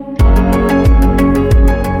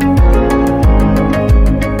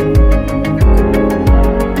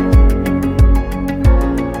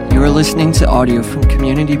listening to audio from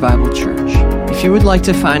Community Bible Church. If you would like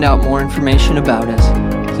to find out more information about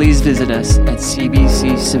us, please visit us at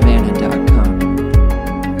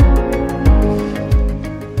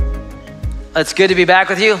cbcsavannah.com. It's good to be back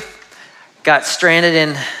with you. Got stranded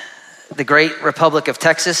in the great Republic of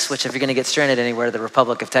Texas, which if you're going to get stranded anywhere, the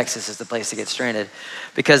Republic of Texas is the place to get stranded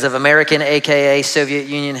because of American, AKA Soviet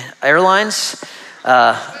Union Airlines.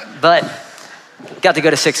 But got to go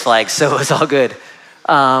to Six Flags, so it was all good.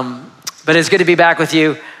 But it's good to be back with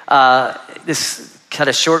you. This kind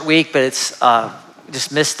of short week, but it's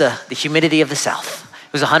just missed the humidity of the South.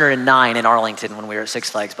 It was 109 in Arlington when we were at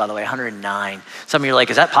Six Flags, by the way, 109. Some of you are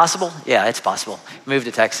like, is that possible? Yeah, it's possible. Move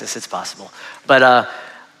to Texas, it's possible. But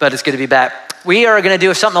it's good to be back. We are going to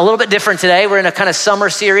do something a little bit different today. We're in a kind of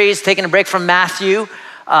summer series, taking a break from Matthew.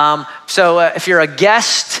 So if you're a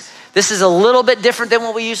guest, this is a little bit different than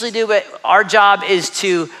what we usually do, but our job is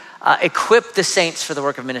to equip the saints for the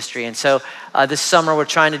work of ministry. And so this summer we're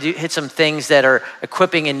trying to hit some things that are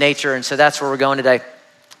equipping in nature. And so that's where we're going today.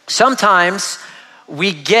 Sometimes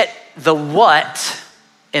we get the what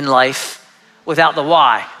in life without the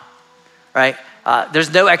why, right?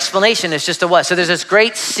 There's no explanation, it's just a what. So there's this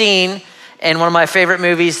great scene in one of my favorite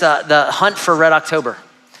movies, The Hunt for Red October.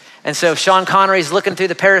 And so Sean Connery's looking through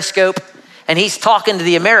the periscope and he's talking to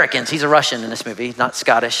the Americans. He's a Russian in this movie, not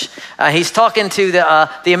Scottish. He's talking to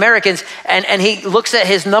the Americans and he looks at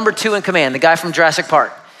his number 2 in command, the guy from Jurassic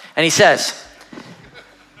Park. And he says,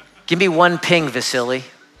 give me one ping, Vasily.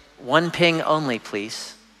 One ping only,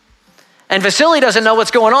 please. And Vasily doesn't know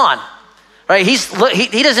what's going on, right?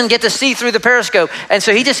 He doesn't get to see through the periscope. And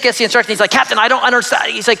so he just gets the instruction. He's like, Captain, I don't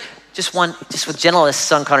understand. He's like, just with gentleness,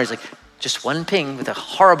 Sean Connery's like, just one ping with a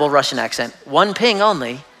horrible Russian accent. One ping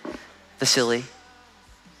only, Vasily.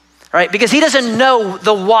 Right? Because he doesn't know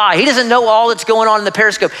the why. He doesn't know all that's going on in the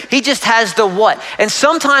periscope. He just has the what. And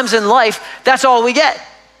sometimes in life, that's all we get.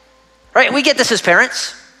 Right? We get this as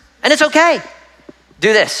parents, and it's okay.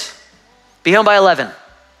 Do this. Be home by 11.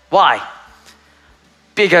 Why?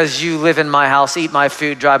 Because you live in my house, eat my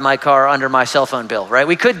food, drive my car under my cell phone bill, right?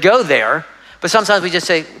 We could go there, but sometimes we just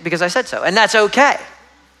say, because I said so, and that's okay.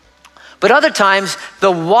 But other times,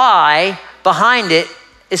 the why behind it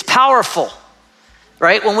is powerful,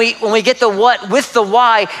 right? When we get the what with the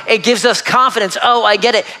why, it gives us confidence. Oh, I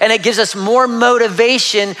get it. And it gives us more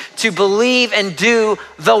motivation to believe and do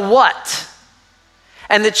the what.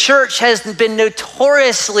 And the church has been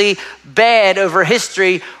notoriously bad over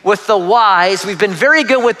history with the whys. We've been very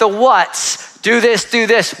good with the whats. Do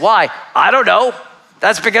this. Why? I don't know.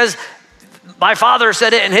 That's because my father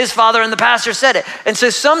said it and his father and the pastor said it. And so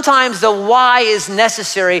sometimes the why is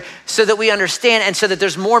necessary so that we understand and so that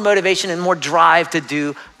there's more motivation and more drive to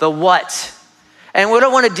do the what. And what I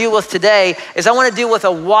want to deal with today is I want to deal with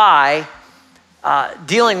a why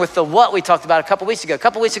dealing with the what we talked about a couple weeks ago. A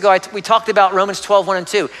couple weeks ago, we talked about Romans 12, 1 and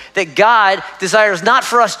 2, that God desires not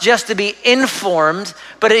for us just to be informed,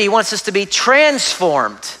 but he wants us to be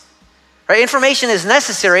transformed. Right? Information is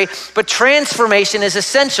necessary, but transformation is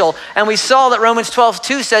essential. And we saw that Romans 12,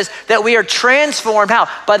 2 says that we are transformed, how?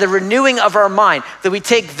 By the renewing of our mind. That we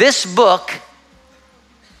take this book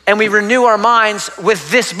and we renew our minds with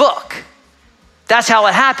this book. That's how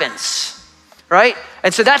it happens, right?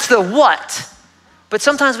 And so that's the what. But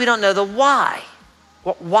sometimes we don't know the why.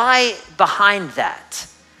 Why behind that,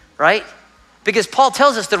 right? Because Paul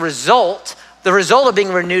tells us the result of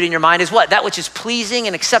being renewed in your mind is what? That which is pleasing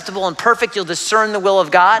and acceptable and perfect. You'll discern the will of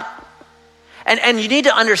God. And you need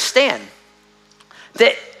to understand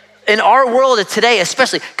that in our world today,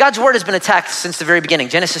 especially, God's word has been attacked since the very beginning.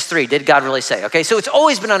 Genesis 3, did God really say? Okay, so it's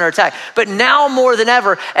always been under attack, but now more than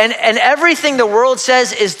ever, and everything the world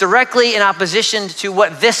says is directly in opposition to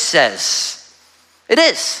what this says. It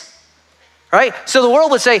is, right? So the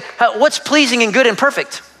world would say, what's pleasing and good and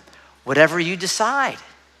perfect? Whatever you decide.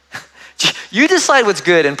 You decide what's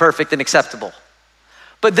good and perfect and acceptable.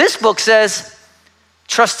 But this book says,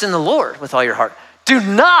 trust in the Lord with all your heart. Do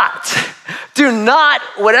not,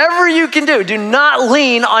 whatever you can do not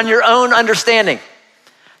lean on your own understanding.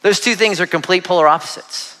 Those two things are complete polar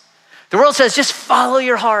opposites. The world says, just follow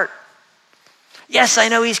your heart. Yes, I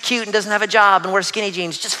know he's cute and doesn't have a job and wears skinny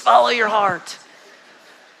jeans. Just follow your heart.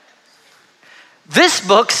 This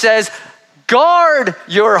book says, guard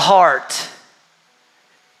your heart.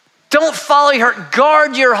 Don't follow your heart,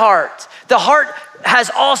 guard your heart. The heart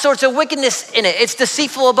has all sorts of wickedness in it. It's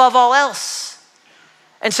deceitful above all else.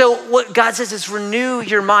 And so what God says is renew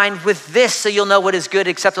your mind with this so you'll know what is good,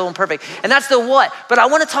 acceptable, and perfect. And that's the what. But I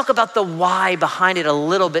want to talk about the why behind it a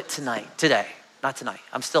little bit today. Not tonight.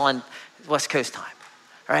 I'm still on West Coast time,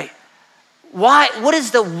 all right? Why? What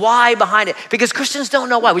is the why behind it? Because Christians don't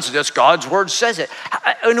know why. We say, that's God's word says it.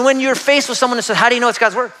 And when you're faced with someone that says, how do you know it's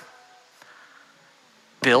God's word?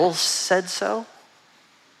 Bill said so,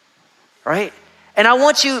 right? And I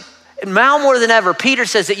want you, now more than ever, Peter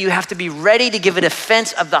says that you have to be ready to give a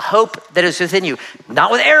defense of the hope that is within you.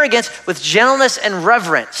 Not with arrogance, with gentleness and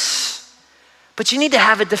reverence. But you need to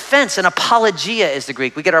have a defense. An apologia is the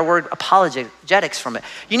Greek. We get our word apologetics from it.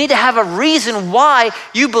 You need to have a reason why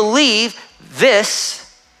you believe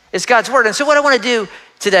this is God's word. And so what I want to do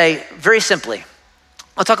today, very simply,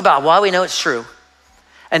 I'll talk about why we know it's true.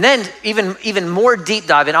 And then even more deep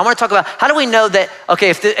dive in, I want to talk about how do we know that,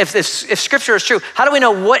 okay, if scripture is true, how do we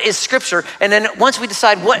know what is scripture? And then once we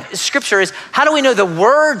decide what scripture is, how do we know the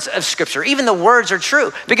words of scripture? Even the words are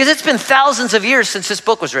true. Because it's been thousands of years since this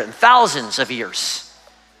book was written, thousands of years,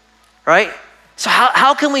 right? So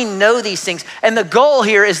how can we know these things? And the goal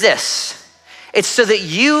here is this. It's so that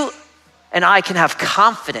you and I can have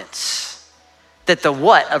confidence that the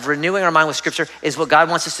what of renewing our mind with scripture is what God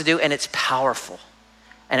wants us to do, and it's powerful.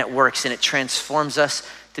 And it works and it transforms us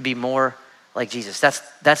to be more like Jesus.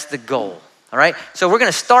 That's the goal, all right? So we're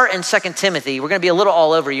gonna start in 2 Timothy. We're gonna be a little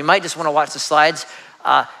all over. You might just wanna watch the slides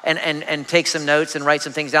and take some notes and write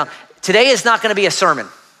some things down. Today is not gonna be a sermon,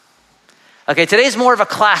 okay? Today is more of a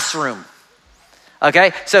classroom,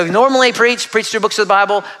 okay? So normally preach through books of the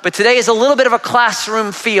Bible, but today is a little bit of a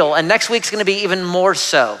classroom feel, and next week's gonna be even more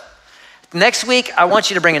so. Next week, I want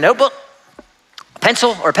you to bring a notebook, a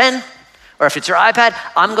pencil or a pen, or if it's your iPad,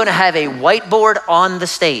 I'm gonna have a whiteboard on the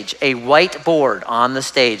stage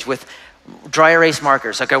with dry erase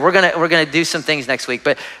markers. Okay, we're gonna do some things next week,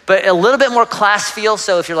 but a little bit more class feel.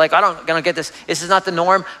 So if you're like, I don't get this is not the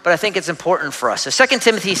norm, but I think it's important for us. So 2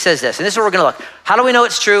 Timothy says this, and this is where we're gonna look. How do we know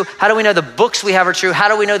it's true? How do we know the books we have are true? How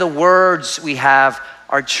do we know the words we have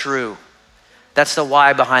are true? That's the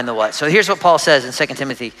why behind the what. So here's what Paul says in 2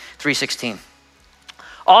 Timothy 3:16.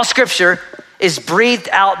 All scripture is breathed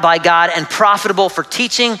out by God and profitable for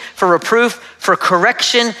teaching, for reproof, for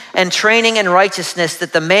correction and training in righteousness,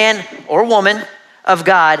 that the man or woman of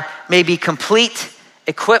God may be complete,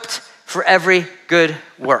 equipped for every good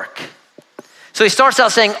work. So he starts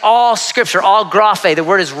out saying all scripture, all graphe, the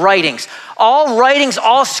word is writings. All writings,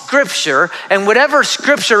 all scripture, and whatever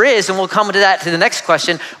scripture is, and we'll come to that to the next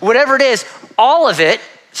question, whatever it is, all of it,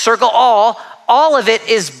 circle all of it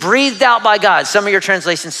is breathed out by God. Some of your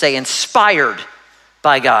translations say inspired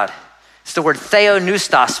by God. It's the word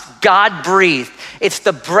theopneustos, God breathed. It's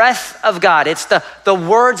the breath of God. It's the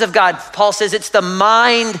words of God. Paul says it's the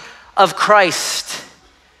mind of Christ.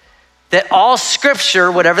 That all scripture,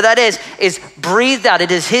 whatever that is breathed out.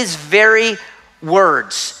 It is his very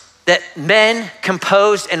words that men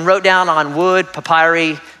composed and wrote down on wood,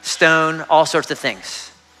 papyri, stone, all sorts of things,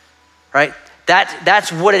 right?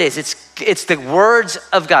 That's what it is. It's the words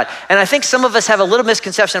of God. And I think some of us have a little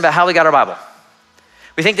misconception about how we got our Bible.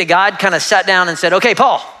 We think that God kind of sat down and said, okay,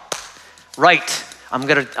 Paul, write. I'm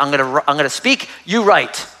gonna speak, you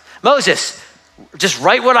write. Moses, just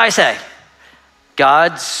write what I say.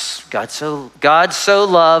 God so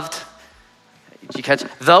loved, did you catch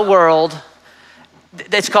the world?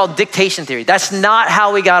 It's called dictation theory. That's not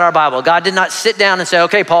how we got our Bible. God did not sit down and say,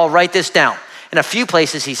 okay, Paul, write this down. In a few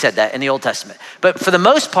places he said that in the Old Testament. But for the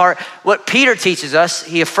most part, what Peter teaches us,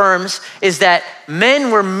 he affirms, is that men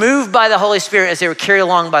were moved by the Holy Spirit as they were carried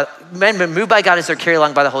along men were moved by God as they were carried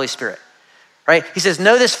along by the Holy Spirit, right? He says,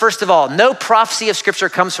 know this first of all, no prophecy of scripture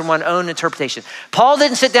comes from one's own interpretation. Paul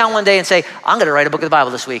didn't sit down one day and say, I'm gonna write a book of the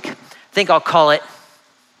Bible this week. I think I'll call it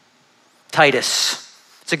Titus.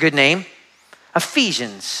 It's a good name.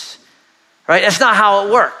 Ephesians, right? That's not how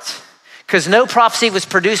it worked. Because no prophecy was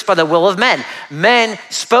produced by the will of men. Men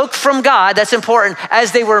spoke from God, that's important,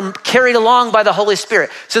 as they were carried along by the Holy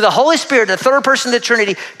Spirit. So the Holy Spirit, the third person of the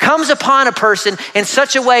Trinity, comes upon a person in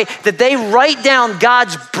such a way that they write down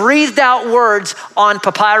God's breathed out words on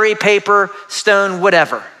papyri, paper, stone,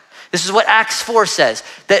 whatever. This is what Acts 4 says,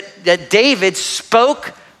 that David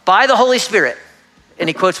spoke by the Holy Spirit, and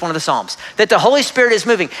he quotes one of the Psalms, that the Holy Spirit is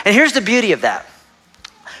moving. And here's the beauty of that.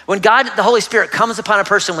 When God, the Holy Spirit, comes upon a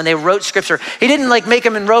person when they wrote scripture, he didn't make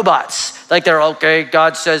them in robots. Like they're, okay,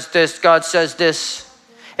 God says this, God says this.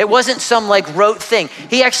 It wasn't some rote thing.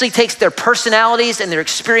 He actually takes their personalities and their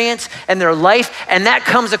experience and their life, and that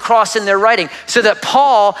comes across in their writing. So that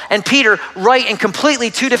Paul and Peter write in completely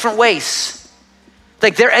two different ways.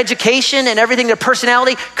 Like their education and everything, their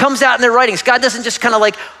personality comes out in their writings. God doesn't just kind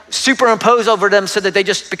of superimpose over them so that they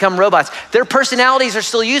just become robots. Their personalities are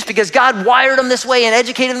still used because God wired them this way and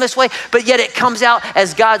educated them this way, but yet it comes out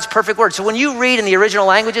as God's perfect word. So when you read in the original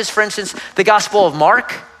languages, for instance, the Gospel of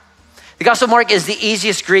Mark The Gospel of Mark is the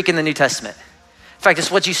easiest Greek in the New Testament. In fact,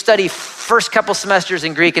 it's what you study first couple semesters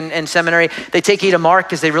in Greek and seminary. They take you to Mark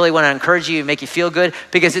because they really want to encourage you and make you feel good,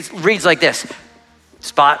 because it reads like this.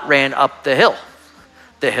 Spot ran up the hill.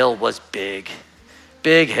 The hill was big.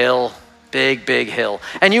 Big hill, big hill.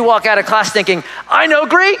 And you walk out of class thinking, I know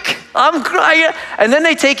Greek. And then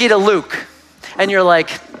they take you to Luke. And you're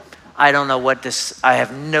like, I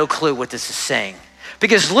have no clue what this is saying.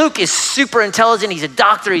 Because Luke is super intelligent. He's a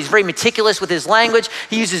doctor. He's very meticulous with his language.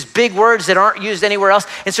 He uses big words that aren't used anywhere else.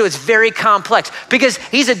 And so it's very complex because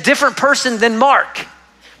he's a different person than Mark.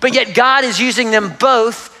 But yet God is using them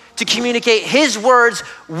both to communicate his words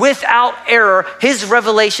without error, his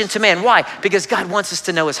revelation to man. Why? Because God wants us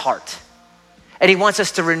to know his heart. And he wants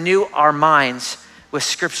us to renew our minds with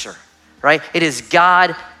scripture, right? It is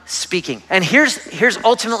God speaking. And here's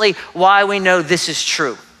ultimately why we know this is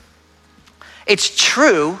true. It's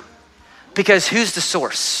true because who's the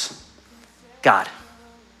source? God.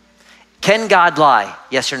 Can God lie?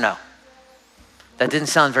 Yes or no? That didn't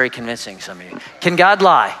sound very convincing, some of you. Can God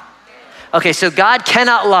lie? Okay, so God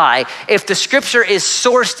cannot lie. If the scripture is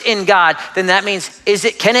sourced in God, then that means,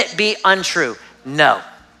 can it be untrue? No.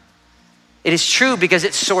 It is true because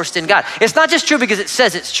it's sourced in God. It's not just true because it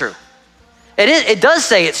says it's true. It does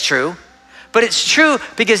say it's true, but it's true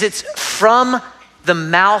because it's from the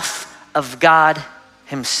mouth of God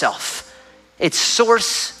himself. Its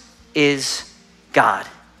source is God,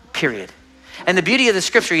 period. And the beauty of the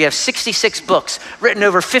scripture, you have 66 books written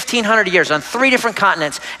over 1,500 years on 3 different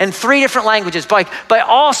continents and 3 different languages by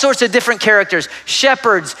all sorts of different characters,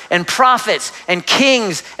 shepherds and prophets and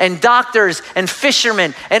kings and doctors and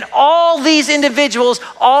fishermen. And all these individuals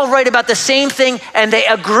all write about the same thing and they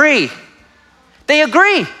agree. They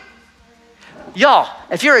agree. Y'all,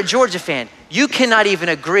 if you're a Georgia fan, you cannot even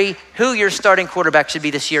agree who your starting quarterback should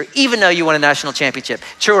be this year, even though you won a national championship.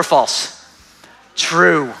 True or false?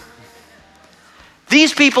 True.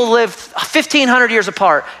 These people live 1,500 years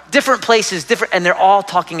apart, different places, and they're all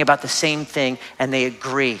talking about the same thing, and they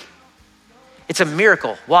agree. It's a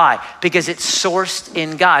miracle. Why? Because it's sourced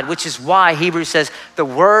in God, which is why Hebrews says the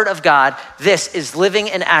word of God, this is living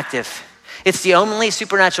and active. It's the only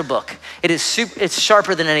supernatural book. It's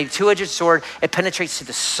sharper than any two-edged sword. It penetrates to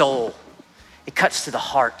the soul. It cuts to the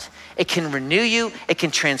heart. It can renew you. It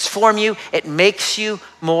can transform you. It makes you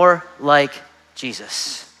more like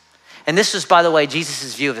Jesus. And this was, by the way,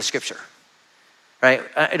 Jesus' view of the scripture, right?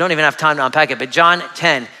 I don't even have time to unpack it, but John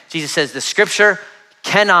 10, Jesus says the scripture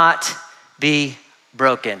cannot be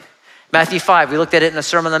broken. Matthew 5, we looked at it in the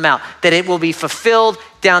Sermon on the Mount, that it will be fulfilled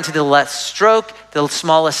down to the last stroke, the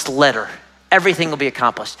smallest letter. Everything will be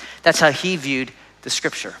accomplished. That's how he viewed the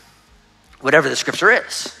scripture, whatever the scripture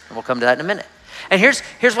is. And we'll come to that in a minute. And here's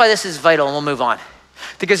why this is vital, and we'll move on.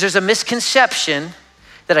 Because there's a misconception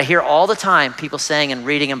that I hear all the time, people saying and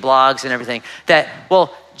reading in blogs and everything, that,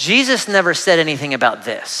 well, Jesus never said anything about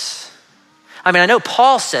this. I mean, I know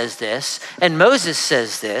Paul says this, and Moses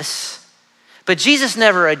says this, but Jesus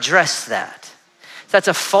never addressed that. That's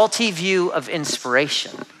a faulty view of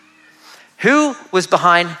inspiration. Who was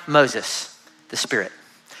behind Moses? The Spirit.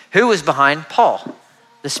 Who was behind Paul?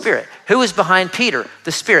 The Spirit. Who was behind Peter?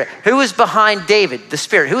 The Spirit. Who was behind David? The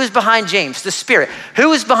Spirit. Who was behind James? The Spirit. Who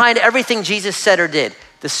was behind everything Jesus said or did?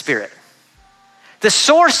 The Spirit. The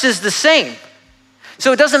source is the same.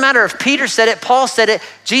 So it doesn't matter if Peter said it, Paul said it,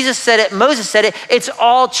 Jesus said it, Moses said it. It's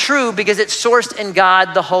all true because it's sourced in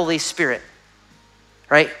God, the Holy Spirit.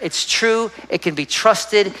 Right? It's true, it can be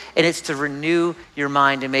trusted, and it's to renew your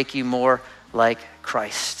mind and make you more like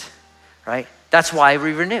Christ. Right? That's why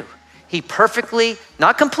we renew. He perfectly,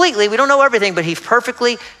 not completely, we don't know everything, but he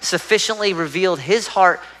perfectly, sufficiently revealed his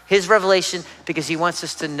heart, his revelation, because he wants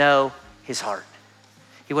us to know his heart.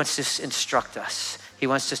 He wants to instruct us. He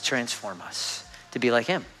wants to transform us to be like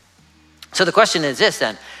him. So the question is this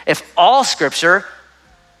then, if all scripture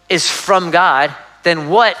is from God, then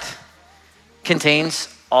what contains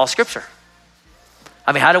all scripture?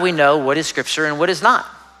 I mean, how do we know what is scripture and what is not?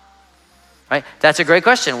 Right? That's a great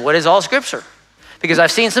question. What is all scripture? Because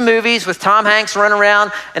I've seen some movies with Tom Hanks running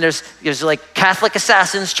around and there's like Catholic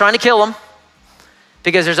assassins trying to kill him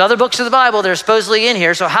because there's other books of the Bible that are supposedly in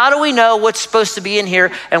here. So how do we know what's supposed to be in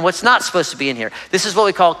here and what's not supposed to be in here? This is what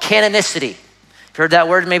we call canonicity. You've heard that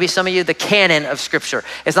word, maybe some of you, the canon of scripture.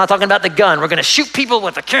 It's not talking about the gun. We're going to shoot people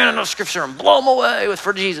with the canon of scripture and blow them away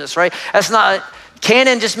for Jesus, right? That's not,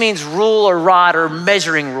 canon just means rule or rod or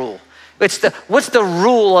measuring rule. It's what's the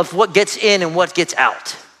rule of what gets in and what gets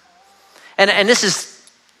out? And this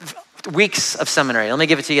is weeks of seminary. Let me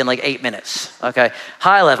give it to you in like 8 minutes, okay?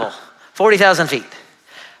 High level, 40,000 feet.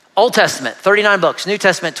 Old Testament, 39 books. New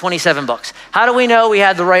Testament, 27 books. How do we know we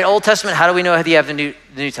have the right Old Testament? How do we know you have the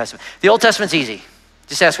New Testament? The Old Testament's easy.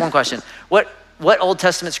 Just ask one question. What Old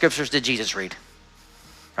Testament scriptures did Jesus read?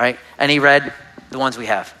 Right? And he read the ones we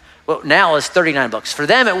have. Well, now it's 39 books. For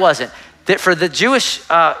them, it wasn't. For the Jewish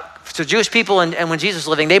people and when Jesus was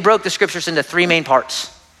living, they broke the scriptures into three main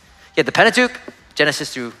parts. You had the Pentateuch,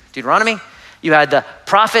 Genesis through Deuteronomy. You had the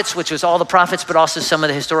prophets, which was all the prophets, but also some of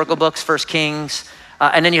the historical books, First Kings.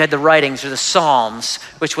 And then you had the writings or the Psalms,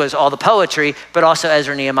 which was all the poetry, but also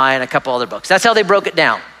Ezra, Nehemiah, and a couple other books. That's how they broke it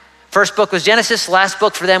down. First book was Genesis. Last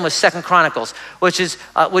book for them was 2 Chronicles, which is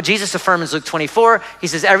what Jesus affirms in Luke 24. He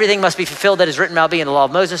says, everything must be fulfilled that is written about me in the law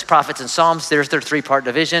of Moses, prophets, and Psalms. There's their three-part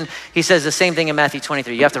division. He says the same thing in Matthew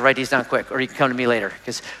 23. You have to write these down quick, or you can come to me later,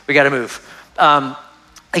 because we got to move.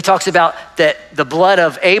 He talks about the blood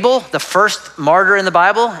of Abel, the first martyr in the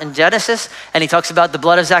Bible in Genesis, and he talks about the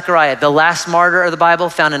blood of Zechariah, the last martyr of the Bible,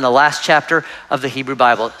 found in the last chapter of the Hebrew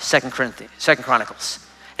Bible, 2 Chronicles.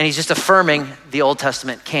 And he's just affirming the Old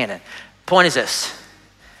Testament canon. Point is this: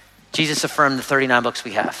 Jesus affirmed the 39 books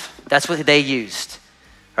we have. That's what they used,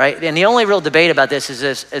 right? And the only real debate about this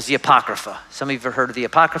is the Apocrypha. Some of you have heard of the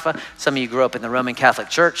Apocrypha. Some of you grew up in the Roman Catholic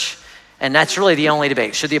Church. And that's really the only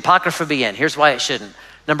debate. Should the Apocrypha be in? Here's why it shouldn't.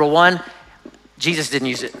 Number one, Jesus didn't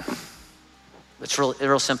use it. It's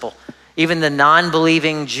real simple. Even the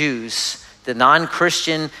non-believing Jews, the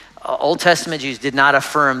non-Christian Old Testament Jews did not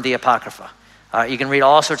affirm the Apocrypha. You can read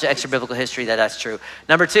all sorts of extra biblical history that's true.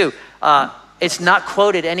 Number two, it's not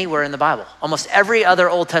quoted anywhere in the Bible. Almost every other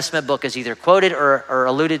Old Testament book is either quoted or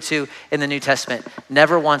alluded to in the New Testament.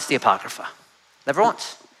 Never once the Apocrypha. Never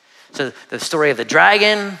once. So the story of the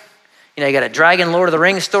dragon, you got a dragon Lord of the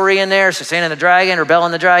Rings story in there, so Santa and the Dragon or Bel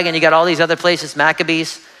and the Dragon. You got all these other places,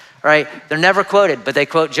 Maccabees, right? They're never quoted, but they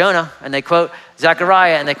quote Jonah and they quote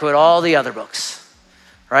Zechariah and they quote all the other books,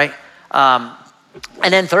 right?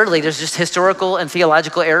 And then thirdly, there's just historical and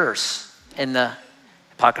theological errors in the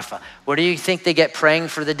Apocrypha. Where do you think they get praying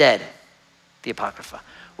for the dead? The Apocrypha.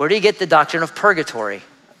 Where do you get the doctrine of purgatory?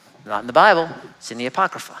 Not in the Bible, it's in the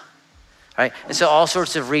Apocrypha. Right? And so all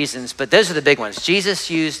sorts of reasons, but those are the big ones. Jesus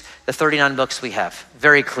used the 39 books we have,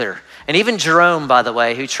 very clear. And even Jerome, by the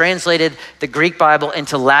way, who translated the Greek Bible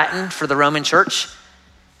into Latin for the Roman Church,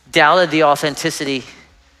 doubted the authenticity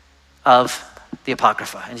of the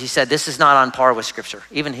Apocrypha. And he said, this is not on par with Scripture.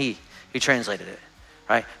 Even he who translated it,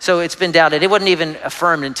 right? So it's been doubted. It wasn't even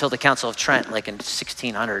affirmed until the Council of Trent, like in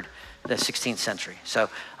 1600. The 16th century. So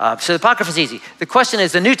the Apocrypha is easy. The question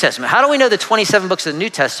is the New Testament. How do we know the 27 books of the New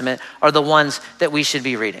Testament are the ones that we should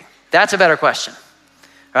be reading? That's a better question,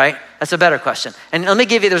 right? That's a better question. And let me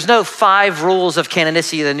give you, there's no 5 rules of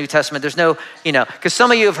canonicity of the New Testament. There's no, because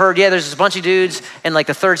some of you have heard, there's this bunch of dudes in like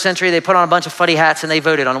the 3rd century, they put on a bunch of fuddy hats and they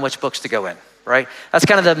voted on which books to go in, right? That's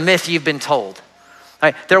kind of the myth you've been told.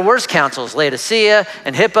 Right? There were councils, Laodicea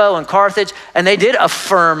and Hippo and Carthage, and they did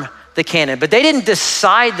affirm the canon, but they didn't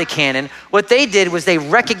decide the canon. What they did was they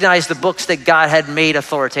recognized the books that God had made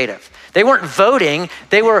authoritative. They weren't voting,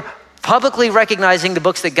 they were publicly recognizing the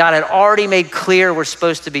books that God had already made clear were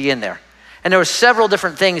supposed to be in there. And there were several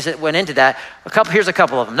different things that went into that. Here's a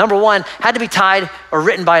couple of them. Number one, had to be tied or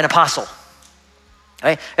written by an apostle.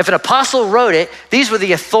 Right? If an apostle wrote it, these were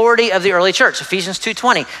the authority of the early church. Ephesians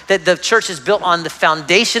 2:20, that the church is built on the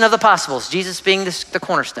foundation of the apostles, Jesus being the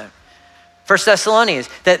cornerstone. 1 Thessalonians,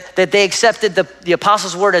 that they accepted the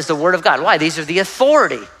apostles' word as the word of God. Why? These are the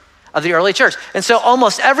authority of the early church. And so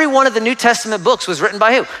almost every one of the New Testament books was written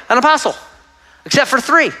by who? An apostle, except for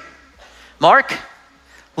 3. Mark,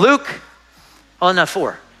 Luke,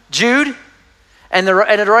 4. Jude, and the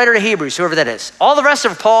writer of Hebrews, whoever that is. All the rest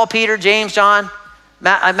of Paul, Peter, James, John,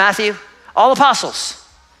 Matthew, all apostles.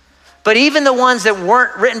 But even the ones that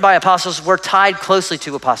weren't written by apostles were tied closely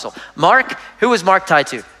to apostle. Mark, who was Mark tied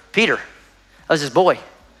to? Peter. That was his boy.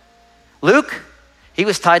 Luke, he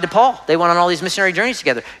was tied to Paul. They went on all these missionary journeys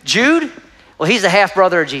together. Jude, well, he's the half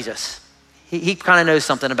brother of Jesus. He kind of knows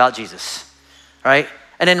something about Jesus, right?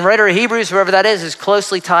 And then writer of Hebrews, whoever that is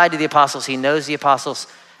closely tied to the apostles. He knows the apostles.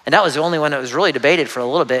 And that was the only one that was really debated for a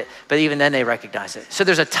little bit, but even then they recognized it. So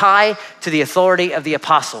there's a tie to the authority of the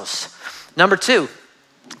apostles. Number 2,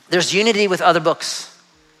 there's unity with other books.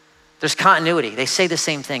 There's continuity. They say the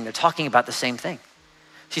same thing. They're talking about the same thing.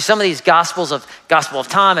 See, some of these Gospel of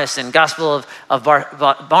Thomas and Gospel of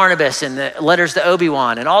Barnabas and the letters to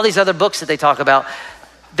Obi-Wan and all these other books that they talk about,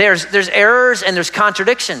 there's errors and there's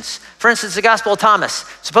contradictions. For instance, the Gospel of Thomas,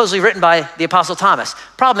 supposedly written by the Apostle Thomas.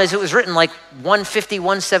 Problem is it was written like 150,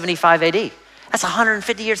 175 AD. That's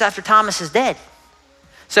 150 years after Thomas is dead.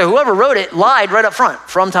 So whoever wrote it lied right up front.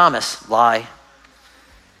 From Thomas, lie.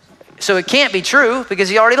 So it can't be true because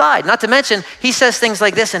he already lied. Not to mention, he says things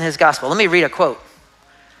like this in his gospel. Let me read a quote.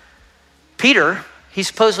 Peter, he's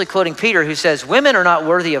supposedly quoting Peter, who says, women are not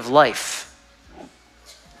worthy of life.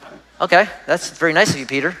 Okay, that's very nice of you,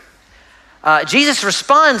 Peter. Jesus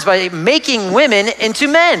responds by making women into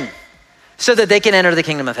men so that they can enter the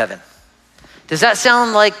kingdom of heaven. Does that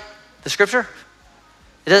sound like the scripture?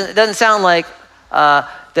 It doesn't sound like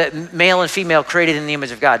that male and female created in the image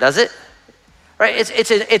of God, does it? Right?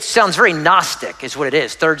 It sounds very Gnostic is what it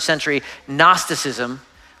is. 3rd century Gnosticism,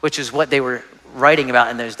 which is what they were writing about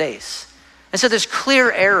in those days. And so there's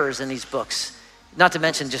clear errors in these books, not to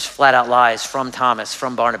mention just flat out lies from Thomas,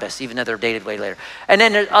 from Barnabas, even though they're dated way later. And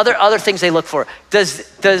then there's other things they look for.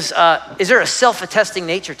 Is there a self-attesting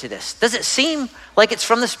nature to this? Does it seem like it's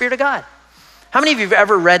from the Spirit of God? How many of you have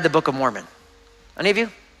ever read the Book of Mormon? Any of you?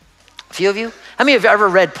 A few of you? How many of you have ever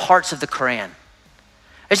read parts of the Quran?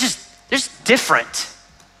 It's just different.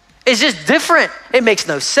 It's just different. It makes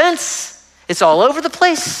no sense. It's all over the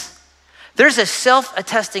place. There's a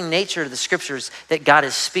self-attesting nature to the scriptures that God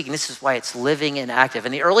is speaking. This is why it's living and active.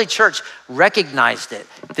 And the early church recognized it.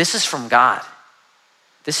 This is from God.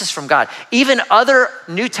 This is from God. Even other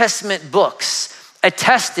New Testament books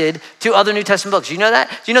attested to other New Testament books. You know that?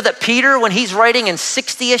 Do you know that Peter, when he's writing in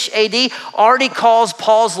 60-ish AD, already calls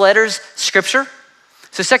Paul's letters scripture?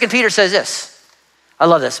 So 2 Peter says this. I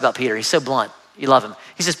love this about Peter. He's so blunt. You love him.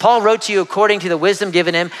 He says, Paul wrote to you according to the wisdom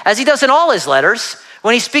given him, as he does in all his letters,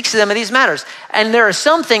 when he speaks to them of these matters. And there are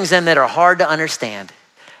some things then that are hard to understand.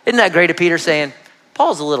 Isn't that great of Peter saying,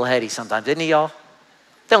 Paul's a little heady sometimes, isn't he, y'all?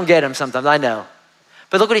 Don't get him sometimes, I know.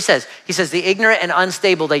 But look what he says. He says, the ignorant and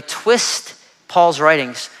unstable, they twist Paul's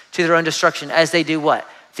writings to their own destruction as they do what?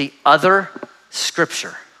 The other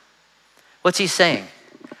scripture. What's he saying?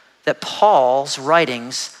 That Paul's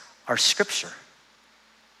writings are scripture.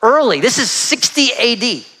 Early, this is 60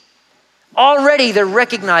 AD. Already they're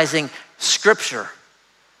recognizing scripture.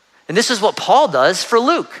 And this is what Paul does for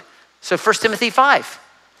Luke. So 1 Timothy 5.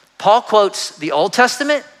 Paul quotes the Old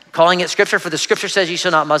Testament, calling it scripture, for the scripture says you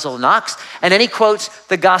shall not muzzle an ox. And then he quotes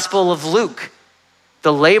the Gospel of Luke.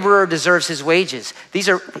 The laborer deserves his wages.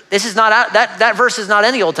 That verse is not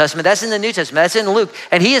in the Old Testament. That's in the New Testament. That's in Luke.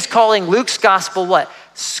 And he is calling Luke's gospel what?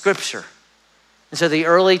 Scripture. And so the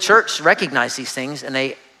early church recognized these things, and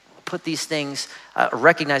they put these things,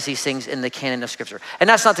 recognize these things in the canon of scripture. And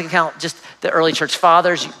that's not to count just the early church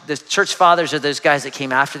fathers. The church fathers are those guys that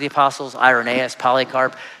came after the apostles, Irenaeus,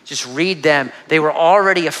 Polycarp. Just read them. They were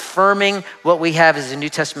already affirming what we have as a New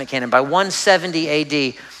Testament canon. By 170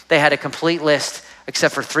 AD, they had a complete list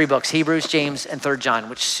except for 3 books, Hebrews, James, and 3 John,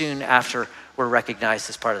 which soon after were recognized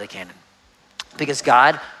as part of the canon. Because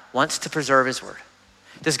God wants to preserve his word.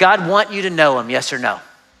 Does God want you to know him, yes or no?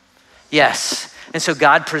 Yes. And so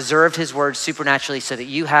God preserved his word supernaturally so that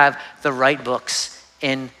you have the right books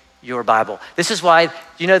in your Bible. This is why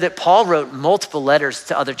you know that Paul wrote multiple letters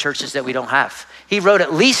to other churches that we don't have. He wrote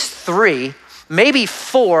at least 3, maybe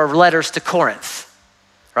 4 letters to Corinth,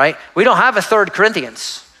 right? We don't have a 3rd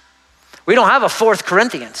Corinthians. We don't have a 4th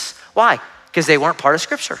Corinthians. Why? Because they weren't part of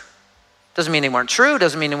scripture. Doesn't mean they weren't true,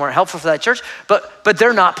 doesn't mean they weren't helpful for that church, but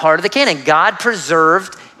they're not part of the canon. God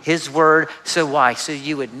preserved his word. So why? So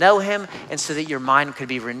you would know him and so that your mind could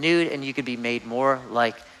be renewed and you could be made more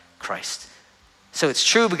like Christ. So it's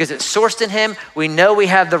true because it's sourced in him. We know we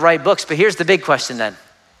have the right books, but here's the big question then.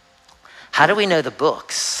 How do we know the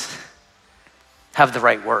books have the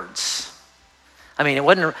right words? I mean,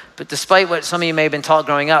 but despite what some of you may have been taught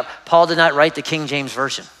growing up, Paul did not write the King James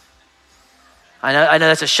Version. I know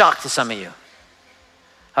that's a shock to some of you.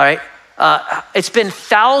 All right. It's been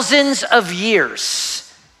thousands of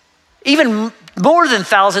years, even more than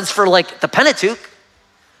thousands for like the Pentateuch,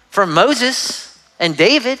 for Moses and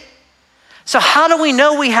David. So how do we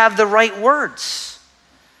know we have the right words,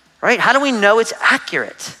 right? How do we know it's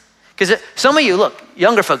accurate? Because some of you, look,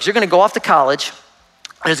 younger folks, you're going to go off to college.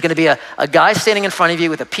 There's going to be a guy standing in front of you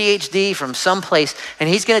with a PhD from some place, and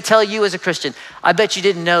he's going to tell you as a Christian, I bet you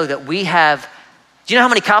didn't know that we have, do you know how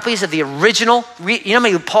many copies of the original, you know how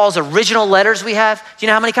many of Paul's original letters we have? Do you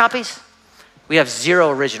know how many copies? We have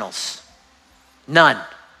 0 originals, none.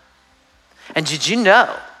 And did you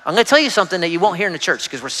know, I'm going to tell you something that you won't hear in the church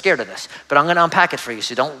because we're scared of this, but I'm going to unpack it for you.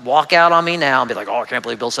 So don't walk out on me now and be like, oh, I can't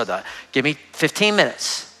believe Bill said that. Give me 15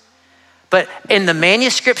 minutes. But in the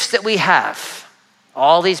manuscripts that we have,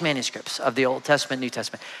 all these manuscripts of the Old Testament, New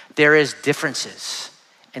Testament, there is differences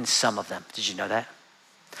in some of them. Did you know that?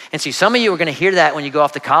 And see, some of you are going to hear that when you go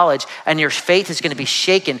off to college and your faith is going to be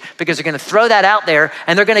shaken because they're going to throw that out there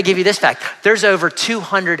and they're going to give you this fact. There's over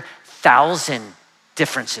 200,000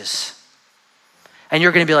 differences. And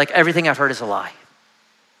you're going to be like, everything I've heard is a lie.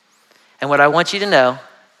 And what I want you to know,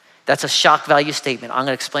 that's a shock value statement. I'm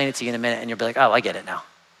gonna explain it to you in a minute and you'll be like, oh, I get it now,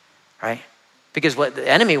 right? Because what the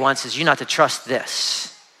enemy wants is you not to trust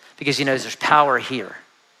this because he knows there's power here.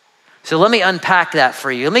 So let me unpack that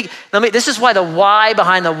for you. This is why the why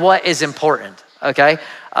behind the what is important, okay?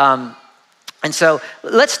 And so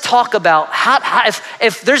let's talk about how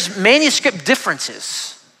if there's manuscript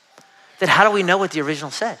differences, then how do we know what the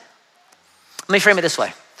original said? Let me frame it this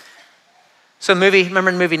way. So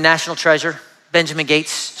remember the movie National Treasure? Benjamin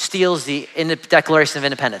Gates steals the Declaration of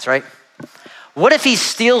Independence, right? What if he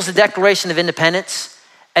steals the Declaration of Independence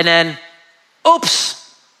and then,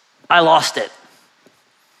 oops, I lost it.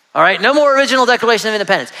 All right, no more original Declaration of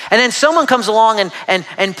Independence. And then someone comes along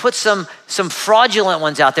and puts some fraudulent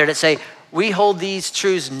ones out there that say, we hold these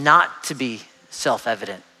truths not to be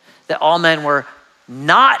self-evident, that all men were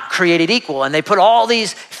not created equal. And they put all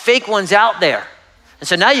these fake ones out there. And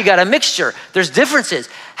so now you got a mixture. There's differences.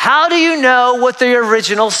 How do you know what the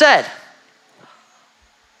original said?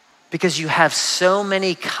 Because you have so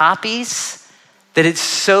many copies that it's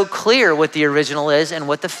so clear what the original is and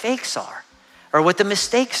what the fakes are or what the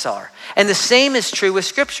mistakes are. And the same is true with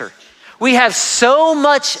Scripture. We have so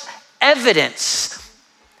much evidence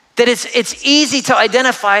that it's easy to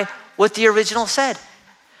identify what the original said.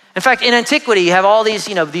 In fact, in antiquity, you have all these,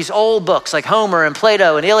 these old books like Homer and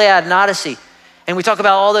Plato and Iliad and Odyssey. And we talk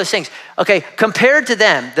about all those things. Okay, compared to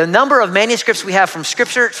them, the number of manuscripts we have from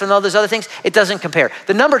Scripture, from all those other things, it doesn't compare.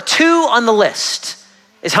 The number 2 on the list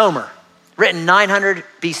is Homer, written 900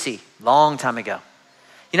 BC, long time ago.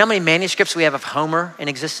 You know how many manuscripts we have of Homer in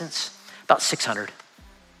existence? About 600.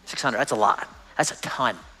 600, that's a lot. That's a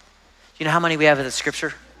ton. You know how many we have of the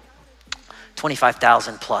Scripture?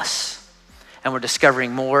 25,000 plus. And we're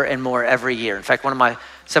discovering more and more every year. In fact, one of my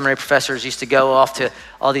seminary professors used to go off to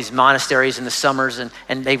all these monasteries in the summers and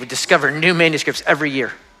they would discover new manuscripts every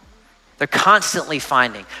year. They're constantly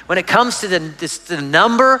finding. When it comes to the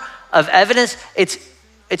number of evidence, it's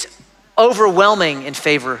overwhelming in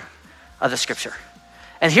favor of the Scripture.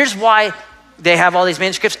 And here's why they have all these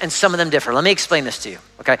manuscripts and some of them differ. Let me explain this to you,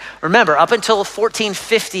 okay? Remember, up until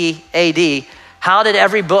 1450 AD, how did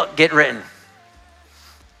every book get written?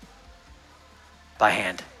 By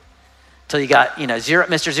hand. Until you got,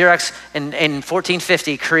 Mr. Xerox in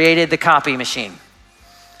 1450 created the copy machine,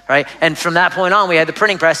 right? And from that point on, we had the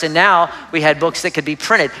printing press, and now we had books that could be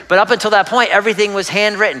printed. But up until that point, everything was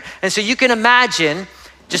handwritten. And so you can imagine,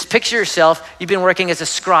 just picture yourself, you've been working as a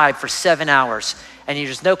scribe for 7 hours, and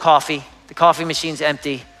there's no coffee, the coffee machine's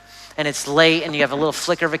empty, and it's late, and you have a little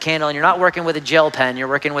flicker of a candle, and you're not working with a gel pen, you're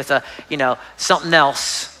working with something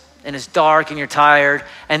else, and it's dark, and you're tired,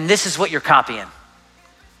 and this is what you're copying.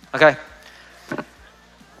 Okay?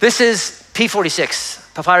 This is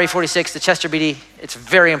P46, Papyri 46, the Chester Beatty. It's a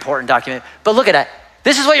very important document. But look at that.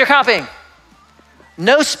 This is what you're copying.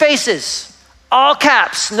 No spaces, all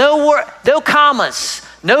caps, no commas,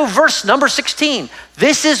 no verse number 16.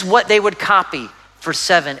 This is what they would copy for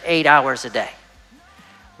 7-8 hours a day.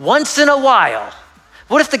 Once in a while,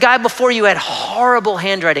 what if the guy before you had horrible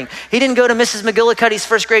handwriting? He didn't go to Mrs. McGillicuddy's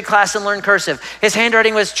first grade class and learn cursive. His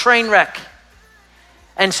handwriting was train wreck.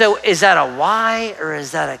 And so is that a Y or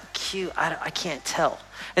is that a Q? I can't tell.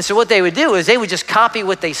 And so what they would do is they would just copy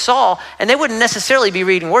what they saw, and they wouldn't necessarily be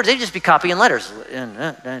reading words. They'd just be copying letters.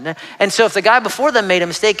 And so if the guy before them made a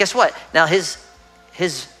mistake, guess what? Now his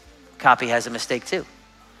copy has a mistake too.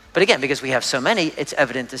 But again, because we have so many, it's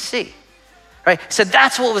evident to see, right? So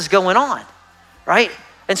that's what was going on, right?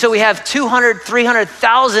 And so we have 200,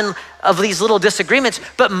 300,000 of these little disagreements,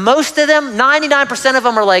 but most of them, 99% of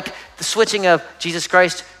them are like the switching of Jesus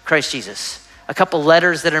Christ, Christ Jesus. A couple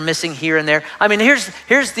letters that are missing here and there. I mean,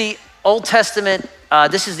 here's the Old Testament.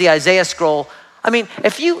 This is the Isaiah scroll. I mean,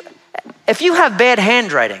 if you have bad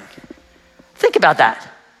handwriting, think about that.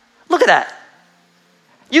 Look at that.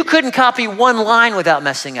 You couldn't copy one line without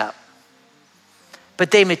messing up.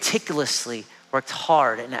 But they meticulously worked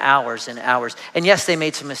hard and hours and hours. And yes, they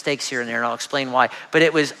made some mistakes here and there, and I'll explain why. But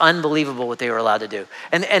it was unbelievable what they were allowed to do.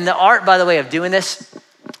 And the art, by the way, of doing this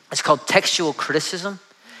is called textual criticism.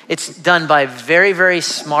 It's done by very, very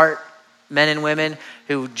smart men and women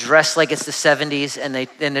who dress like it's the 70s,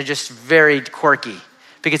 and they're just very quirky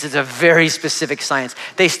because it's a very specific science.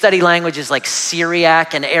 They study languages like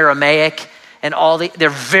Syriac and Aramaic, and they're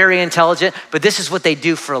very intelligent, but this is what they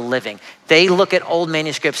do for a living. They look at old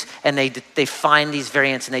manuscripts and they find these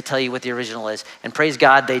variants and they tell you what the original is. And praise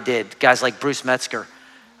God they did. Guys like Bruce Metzger,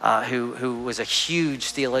 who was a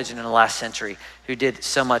huge theologian in the last century, who did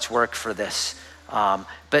so much work for this.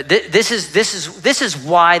 But this is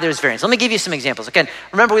why there's variants. Let me give you some examples. Again,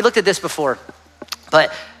 remember we looked at this before,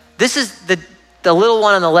 but this is The little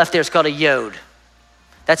one on the left there is called a yod.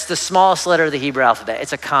 That's the smallest letter of the Hebrew alphabet.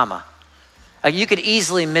 It's a comma. You could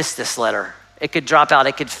easily miss this letter. It could drop out,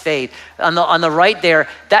 it could fade. On the right there,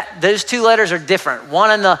 those two letters are different.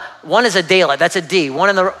 One is a dalet, that's a D.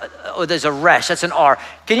 There's a resh, that's an R.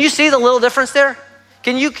 Can you see the little difference there?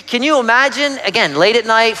 Can you imagine, again, late at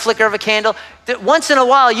night, flicker of a candle, that once in a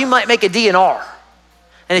while you might make a D and R.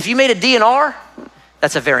 And if you made a D and R,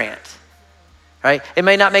 that's a variant, right? It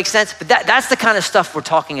may not make sense, but that's the kind of stuff we're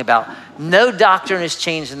talking about. No doctrine has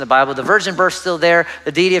changed in the Bible. The virgin birth is still there.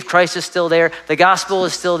 The deity of Christ is still there. The gospel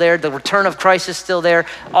is still there. The return of Christ is still there.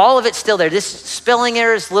 All of it's still there. This spelling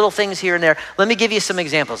errors, little things here and there. Let me give you some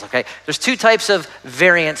examples, okay? There's two types of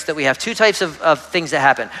variants that we have, two types of things that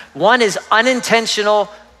happen. One is unintentional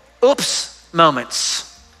oops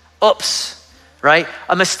moments. Oops, right?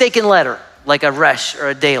 A mistaken letter, like a resh or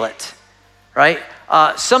a dalet, right?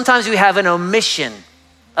 Sometimes we have an omission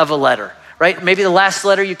of a letter, right? Maybe the last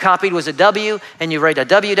letter you copied was a W and you write a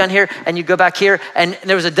W down here and you go back here and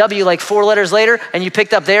there was a W like 4 letters later and you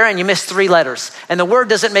picked up there and you missed 3 letters. And the word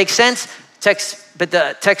doesn't make sense, but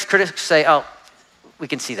the text critics say, oh, we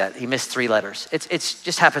can see that. He missed 3 letters. It's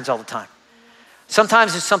just happens all the time.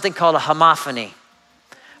 Sometimes there's something called a homophony,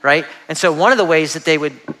 right? And so one of the ways that they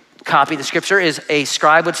would copy the scripture is a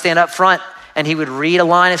scribe would stand up front and he would read a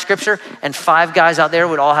line of scripture and 5 guys out there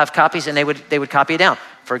would all have copies and they would copy it down.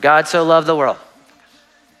 For God so loved the world.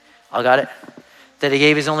 All got it? That he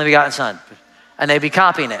gave his only begotten son. And they'd be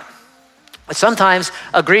copying it. But sometimes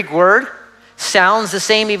a Greek word sounds the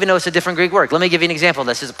same even though it's a different Greek word. Let me give you an example.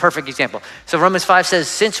 This is a perfect example. So Romans 5 says,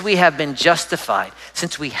 since we have been justified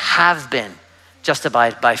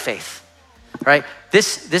by faith, right?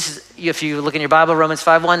 This is, if you look in your Bible, Romans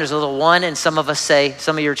 5:1, there's a little 1, and some of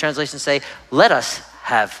your translations say, let us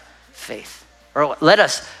have faith. Or let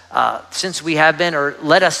us, since we have been, or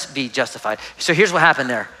let us be justified. So here's what happened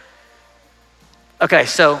there. Okay,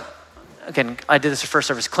 so, again, I did this for first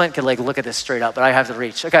service. Clint could look at this straight up, but I have to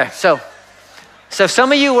reach. Okay, so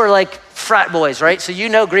some of you were like frat boys, right? So you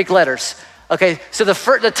know Greek letters. Okay, so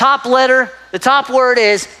the top word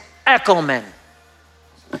is ekomen.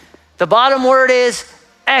 The bottom word is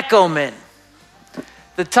ekomen.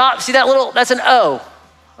 The top, see that's an O.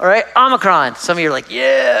 All right, Omicron. Some of you are like,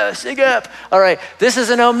 yeah, sig up. All right, this is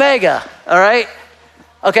an omega. All right,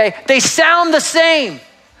 okay, they sound the same,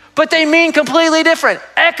 but they mean completely different.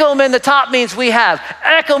 Ekomen, the top means we have.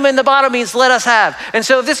 Ekomen, the bottom means let us have. And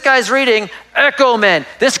so if this guy's reading ekomen,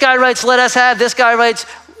 this guy writes let us have, this guy writes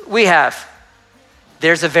we have.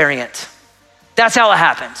 There's a variant. That's how it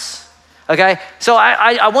happens. Okay, so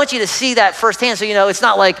I want you to see that firsthand so you know it's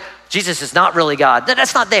not like Jesus is not really God.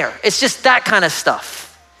 That's not there. It's just that kind of stuff.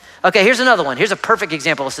 Okay, here's another one. Here's a perfect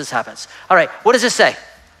example as this happens. All right, what does this say?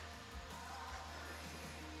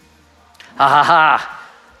 Ha ha ha.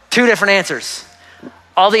 2 different answers.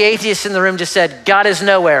 All the atheists in the room just said, God is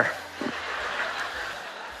nowhere.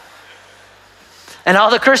 And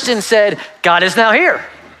all the Christians said, God is now here.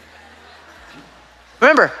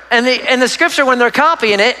 Remember, in the scripture when they're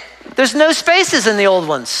copying it, there's no spaces in the old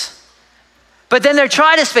ones. But then they're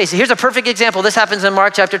trying to space it. Here's a perfect example. This happens in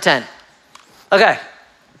Mark chapter 10. Okay.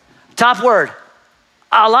 Top word,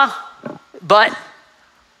 Allah, but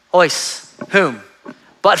ois, whom?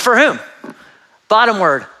 But for whom? Bottom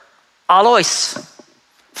word, alois,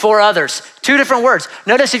 for others. 2 different words.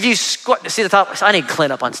 Notice if you see the top, I need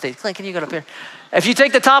Clint up on stage. Clint, can you go up here? If you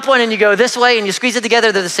take the top one and you go this way and you squeeze it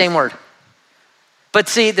together, they're the same word. But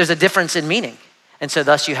see, there's a difference in meaning. And so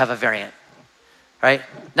thus you have a variant, right?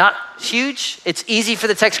 Not huge. It's easy for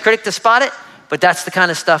the text critic to spot it, but that's the kind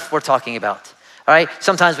of stuff we're talking about. All right,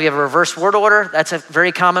 sometimes we have a reverse word order. That's a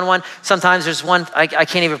very common one. Sometimes there's one, I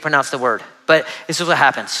can't even pronounce the word, but this is what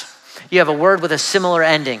happens. You have a word with a similar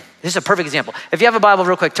ending. This is a perfect example. If you have a Bible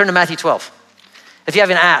real quick, turn to Matthew 12. If you have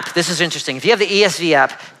an app, this is interesting. If you have the ESV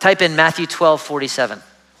app, type in Matthew 12:47.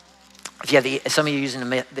 If you have some of you using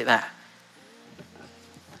the app.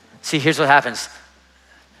 See, here's what happens.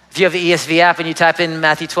 If you have the ESV app and you type in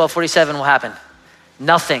Matthew 12:47, what will happen?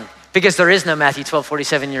 Nothing, because there is no Matthew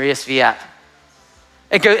 12:47 in your ESV app.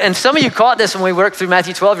 And some of you caught this when we worked through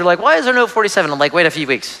Matthew 12. You're like, why is there no 47? I'm like, wait a few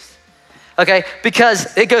weeks. Okay,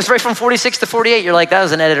 because it goes right from 46 to 48. You're like, that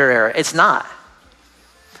was an editor error. It's not.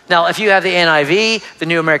 Now, if you have the NIV, the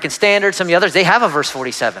New American Standard, some of the others, they have a verse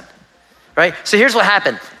 47, right? So here's what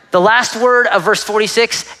happened. The last word of verse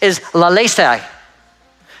 46 is lalesai.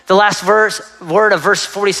 The last word of verse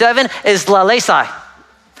 47 is lalesai.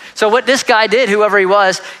 So what this guy did, whoever he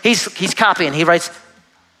was, he's copying. He writes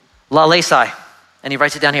lalesai. And he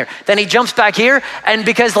writes it down here. Then he jumps back here, and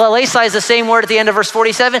because lalesai is the same word at the end of verse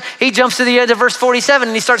 47, he jumps to the end of verse 47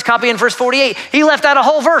 and he starts copying verse 48. He left out a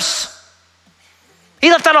whole verse. He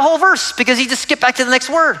left out a whole verse because he just skipped back to the next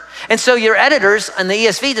word. And so your editors and the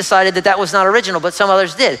ESV decided that was not original, but some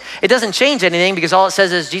others did. It doesn't change anything because all it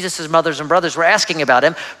says is Jesus' mothers and brothers were asking about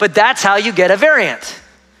him, but that's how you get a variant.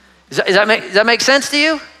 Does that make sense to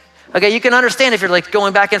you? Okay, you can understand if you're like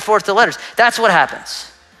going back and forth to letters. That's what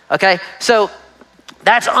happens, okay? So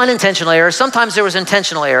that's unintentional errors. Sometimes there was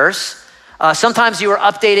intentional errors. Sometimes you were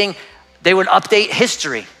updating, they would update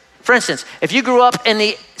history. For instance, if you grew up in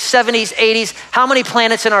the 70s, 80s, how many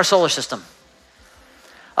planets in our solar system?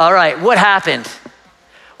 All right, what happened?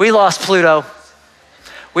 We lost Pluto.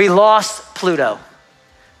 We lost Pluto.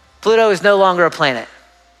 Pluto is no longer a planet.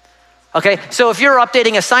 Okay, so if you're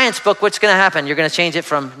updating a science book, what's gonna happen? You're gonna change it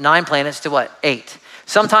from 9 planets to what? 8.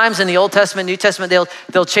 Sometimes in the Old Testament, New Testament,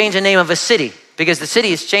 they'll change the name of a city because the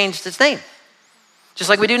city has changed its name. Just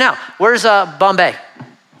like we do now. Where's Bombay?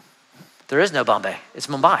 There is no Bombay, it's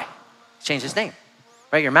Mumbai. It's changed its name,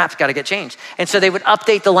 right? Your map's gotta get changed. And so they would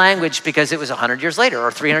update the language because it was 100 years later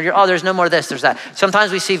or 300 years, oh, there's no more of this, there's that.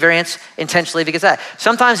 Sometimes we see variants intentionally because of that.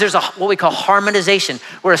 Sometimes there's what we call harmonization,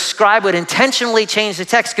 where a scribe would intentionally change the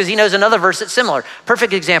text because he knows another verse that's similar.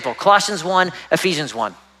 Perfect example, Colossians 1, Ephesians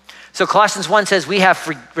 1. So Colossians 1 says we have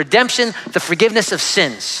redemption, the forgiveness of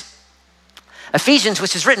sins. Ephesians,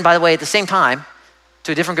 which is written, by the way, at the same time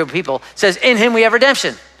to a different group of people, says in him we have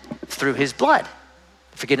redemption through his blood,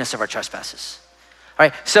 the forgiveness of our trespasses. All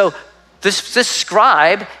right, so this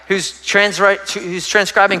scribe who's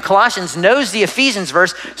transcribing Colossians knows the Ephesians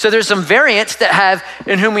verse, so there's some variants that have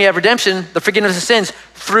in whom we have redemption, the forgiveness of sins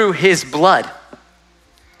through his blood.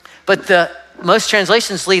 But most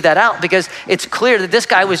translations leave that out because it's clear that this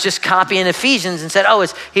guy was just copying Ephesians and said,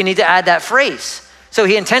 he need to add that phrase. So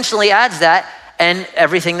he intentionally adds that, and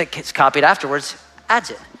everything that gets copied afterwards adds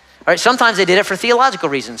it. All right, sometimes they did it for theological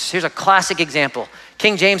reasons. Here's a classic example.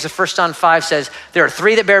 King James of 1 John 5 says, there are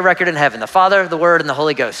 3 that bear record in heaven, the Father, the Word, and the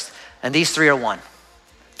Holy Ghost. And these 3 are one.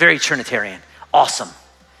 Very Trinitarian, awesome.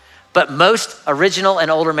 But most original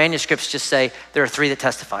and older manuscripts just say there are 3 that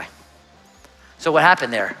testify. So what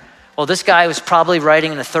happened there? Well, this guy was probably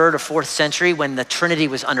writing in the 3rd or 4th century when the Trinity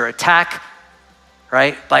was under attack,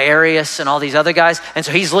 right? By Arius and all these other guys. And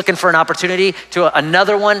so he's looking for an opportunity to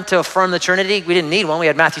another one to affirm the Trinity. We didn't need one. We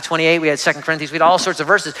had Matthew 28, we had 2 Corinthians, we had all sorts of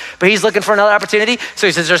verses, but he's looking for another opportunity. So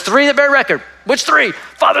he says, there's 3 that bear record. Which 3?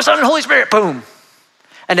 Father, Son, and Holy Spirit, boom.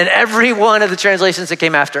 And then every one of the translations that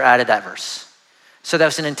came after added that verse. So that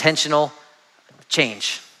was an intentional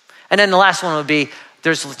change. And then the last one would be,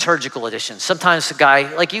 there's liturgical additions. Sometimes a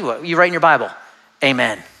guy like you write in your Bible,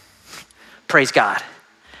 amen, praise God,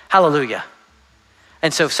 hallelujah.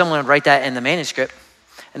 And so if someone would write that in the manuscript,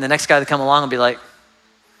 and the next guy to come along will be like,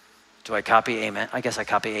 do I copy amen? I guess I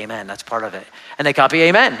copy amen, that's part of it. And they copy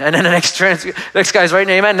amen. And then the next guy's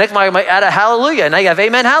writing amen, next guy might add a hallelujah, and now you have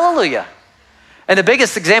amen, hallelujah. And the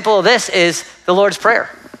biggest example of this is the Lord's Prayer.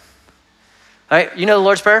 All right, you know the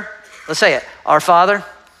Lord's Prayer? Let's say it. Our Father,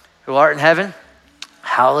 who art in heaven,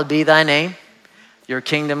 hallowed be thy name. Your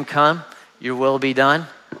kingdom come, your will be done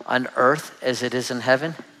on earth as it is in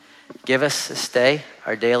heaven. Give us this day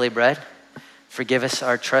our daily bread. Forgive us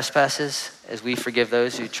our trespasses as we forgive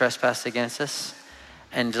those who trespass against us.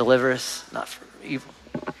 And deliver us not from evil.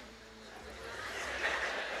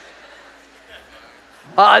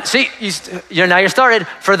 Now you're started.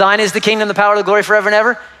 For thine is the kingdom, the power, the glory forever and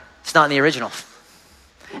ever. It's not in the original.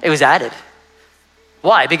 It was added.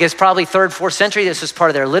 Why? Because probably 3rd, 4th century, this was part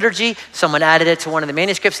of their liturgy. Someone added it to one of the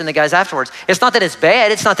manuscripts and the guys afterwards. It's not that it's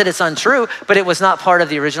bad. It's not that it's untrue, but it was not part of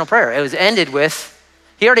the original prayer. It was ended with,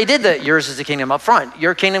 he already did the yours is the kingdom up front.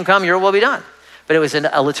 Your kingdom come, your will be done. But it was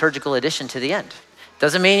a liturgical addition to the end.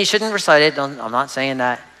 Doesn't mean you shouldn't recite it. I'm not saying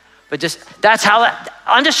that. But that's how,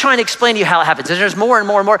 I'm just trying to explain to you how it happens. There's more and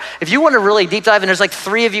more and more. If you want to really deep dive, and there's like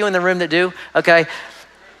 3 of you in the room that do, okay?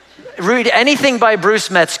 Read anything by Bruce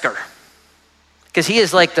Metzger. Because he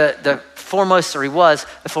is like the foremost, or he was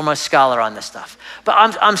the foremost scholar on this stuff.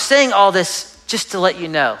 But I'm saying all this just to let you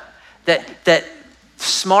know that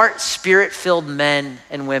smart, spirit-filled men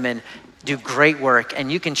and women do great work,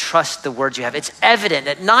 and you can trust the words you have. It's evident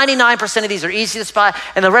that 99% of these are easy to spot,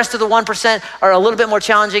 and the rest of the 1% are a little bit more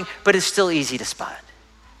challenging, but it's still easy to spot.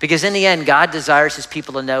 Because in the end, God desires his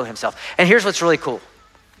people to know himself. And here's what's really cool.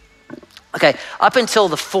 Okay, up until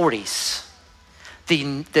the 40s,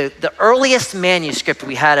 the earliest manuscript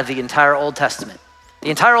we had of the entire Old Testament,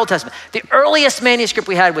 the earliest manuscript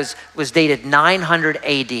we had was dated 900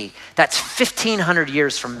 AD. That's 1,500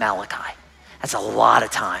 years from Malachi. That's a lot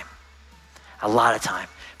of time. a lot of time.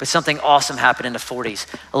 But something awesome happened in the 40s.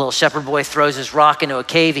 A little shepherd boy throws his rock into a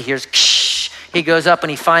cave. He hears ksh. He goes up and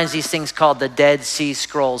he finds these things called the Dead Sea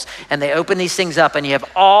Scrolls. And they open these things up and you have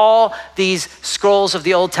all these scrolls of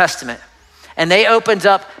the Old Testament. And they opened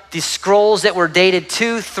up these scrolls that were dated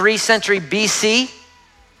 2-3 century BC.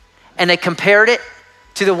 And they compared it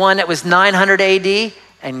to the one that was 900 AD.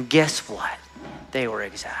 And guess what? They were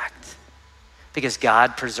exact. Because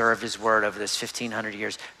God preserved his word over this 1,500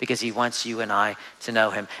 years because he wants you and I to know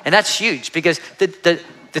him. And that's huge because the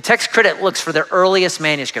text critic looks for the earliest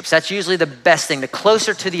manuscripts. That's usually the best thing, the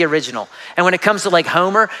closer to the original. And when it comes to like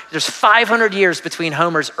Homer, there's 500 years between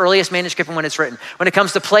Homer's earliest manuscript and when it's written. When it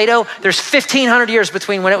comes to Plato, there's 1,500 years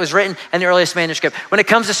between when it was written and the earliest manuscript. When it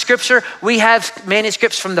comes to scripture, we have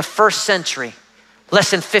manuscripts from the 1st century,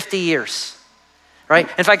 less than 50 years. Right?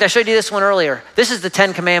 In fact, I showed you this one earlier. This is the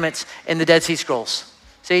 10 Commandments in the Dead Sea Scrolls.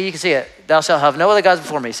 See, you can see it. Thou shalt have no other gods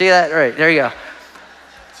before me. See that? All right, there you go.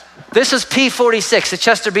 This is P46, the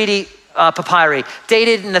Chester Beatty papyri,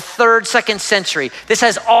 dated in the 3rd, 2nd century. This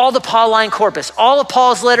has all the Pauline corpus, all of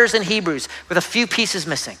Paul's letters in Hebrews with a few pieces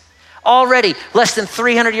missing. Already less than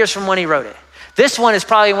 300 years from when he wrote it. This one is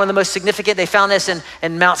probably one of the most significant. They found this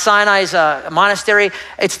in Mount Sinai's monastery.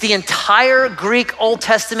 It's the entire Greek Old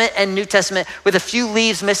Testament and New Testament with a few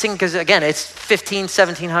leaves missing because again, it's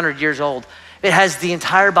 1,700 years old. It has the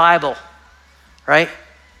entire Bible, right?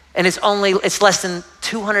 And it's less than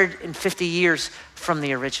 250 years from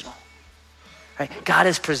the original, right? God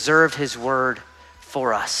has preserved his word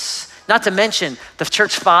for us. Not to mention the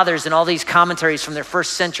church fathers and all these commentaries from their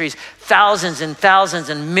first centuries, thousands and thousands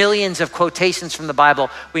and millions of quotations from the Bible.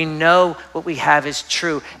 We know what we have is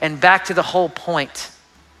true. And back to the whole point.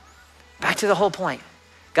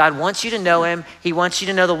 God wants you to know him. He wants you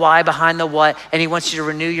to know the why behind the what, and he wants you to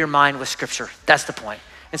renew your mind with scripture. That's the point.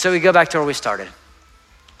 And so we go back to where we started.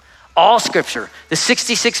 All scripture, the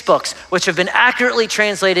 66 books, which have been accurately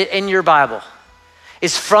translated in your Bible,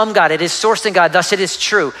 is from God. It is sourced in God. Thus it is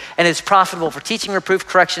true and it is profitable for teaching, reproof,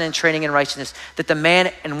 correction, and training in righteousness, that the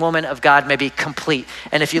man and woman of God may be complete.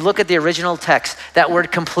 And if you look at the original text, that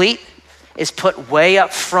word complete is put way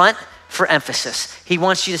up front for emphasis. He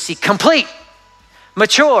wants you to see complete,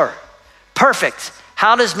 mature, perfect.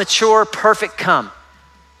 How does mature, perfect come?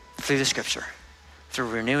 Through the scripture.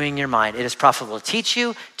 Through renewing your mind. It is profitable to teach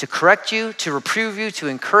you, to correct you, to reprove you, to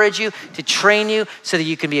encourage you, to train you so that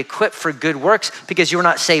you can be equipped for good works, because you are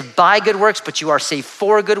not saved by good works, but you are saved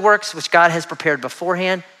for good works, which God has prepared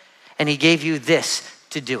beforehand, and he gave you this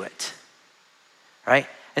to do it, right?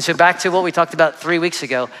 And so back to what we talked about 3 weeks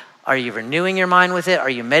ago. Are you renewing your mind with it? Are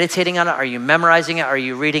you meditating on it? Are you memorizing it? Are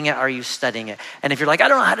you reading it? Are you studying it? And if you're like, I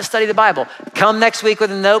don't know how to study the Bible, come next week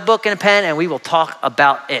with a notebook and a pen and we will talk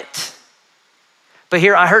about it. But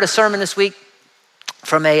here, I heard a sermon this week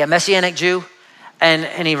from a Messianic Jew,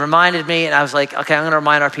 and he reminded me, and I was like, okay, I'm gonna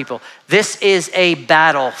remind our people. This is a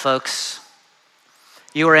battle, folks.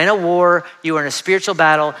 You are in a war, you are in a spiritual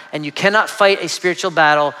battle, and you cannot fight a spiritual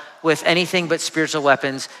battle with anything but spiritual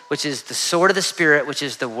weapons, which is the sword of the Spirit, which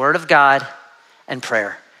is the word of God and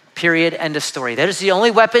prayer. Period, end of story. That is the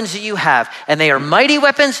only weapons that you have. And they are mighty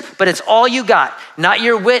weapons, but it's all you got. Not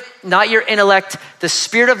your wit, not your intellect, the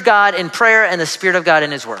Spirit of God in prayer and the Spirit of God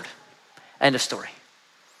in his word. End of story.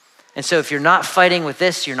 And so if you're not fighting with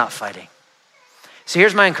this, you're not fighting. So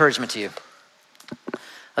here's my encouragement to you.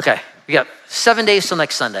 Okay, we got 7 days till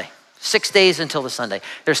next Sunday. 6 days until the Sunday.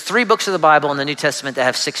 There's 3 books of the Bible in the New Testament that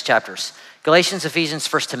have 6 chapters. Galatians,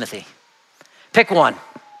 Ephesians, 1 Timothy. Pick one.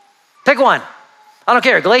 Pick one. I don't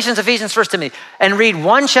care. Galatians, Ephesians, 1 Timothy. And read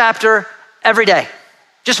 1 chapter every day.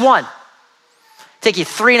 Just one. Take you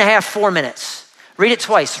 3.5, 4 minutes. Read it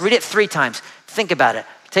twice. Read it 3 times. Think about it.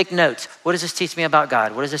 Take notes. What does this teach me about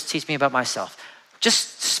God? What does this teach me about myself?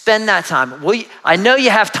 Just spend that time. I know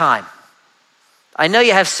you have time. I know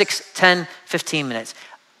you have 6, 10, 15 minutes.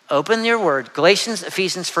 Open your word. Galatians,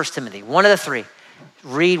 Ephesians, 1 Timothy. One of the 3.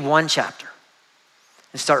 Read 1 chapter.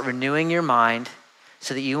 And start renewing your mind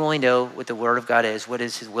so that you only know what the word of God is, what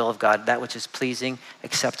is his will of God, that which is pleasing,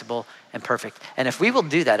 acceptable, and perfect. And if we will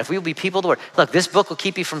do that, if we will be people of the word, look, this book will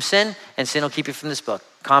keep you from sin, and sin will keep you from this book.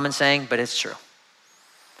 Common saying, but it's true.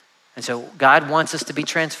 And so God wants us to be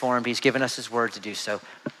transformed. He's given us his word to do so.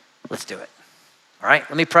 Let's do it. All right,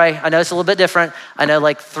 let me pray. I know it's a little bit different. I know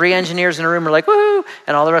like 3 engineers in a room are like, woohoo,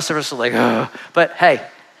 and all the rest of us are like, oh. But hey,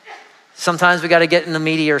 sometimes we got to get in the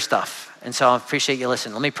meatier stuff. And so I appreciate you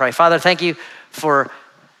listening. Let me pray. Father, thank you for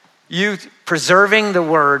you preserving the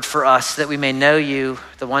word for us that we may know you,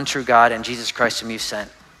 the one true God, and Jesus Christ whom you sent.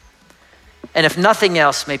 And if nothing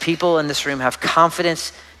else, may people in this room have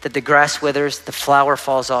confidence that the grass withers, the flower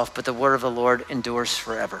falls off, but the word of the Lord endures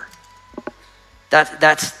forever.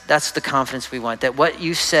 That's the confidence we want, that what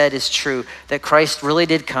you said is true, that Christ really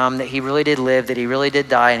did come, that he really did live, that he really did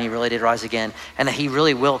die, and he really did rise again, and that he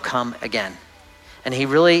really will come again. And he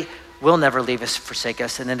really will never leave us, forsake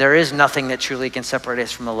us, and that there is nothing that truly can separate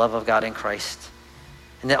us from the love of God in Christ.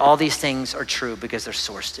 And that all these things are true because they're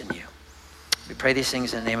sourced in you. We pray these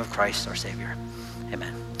things in the name of Christ, our Savior.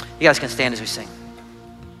 Amen. You guys can stand as we sing.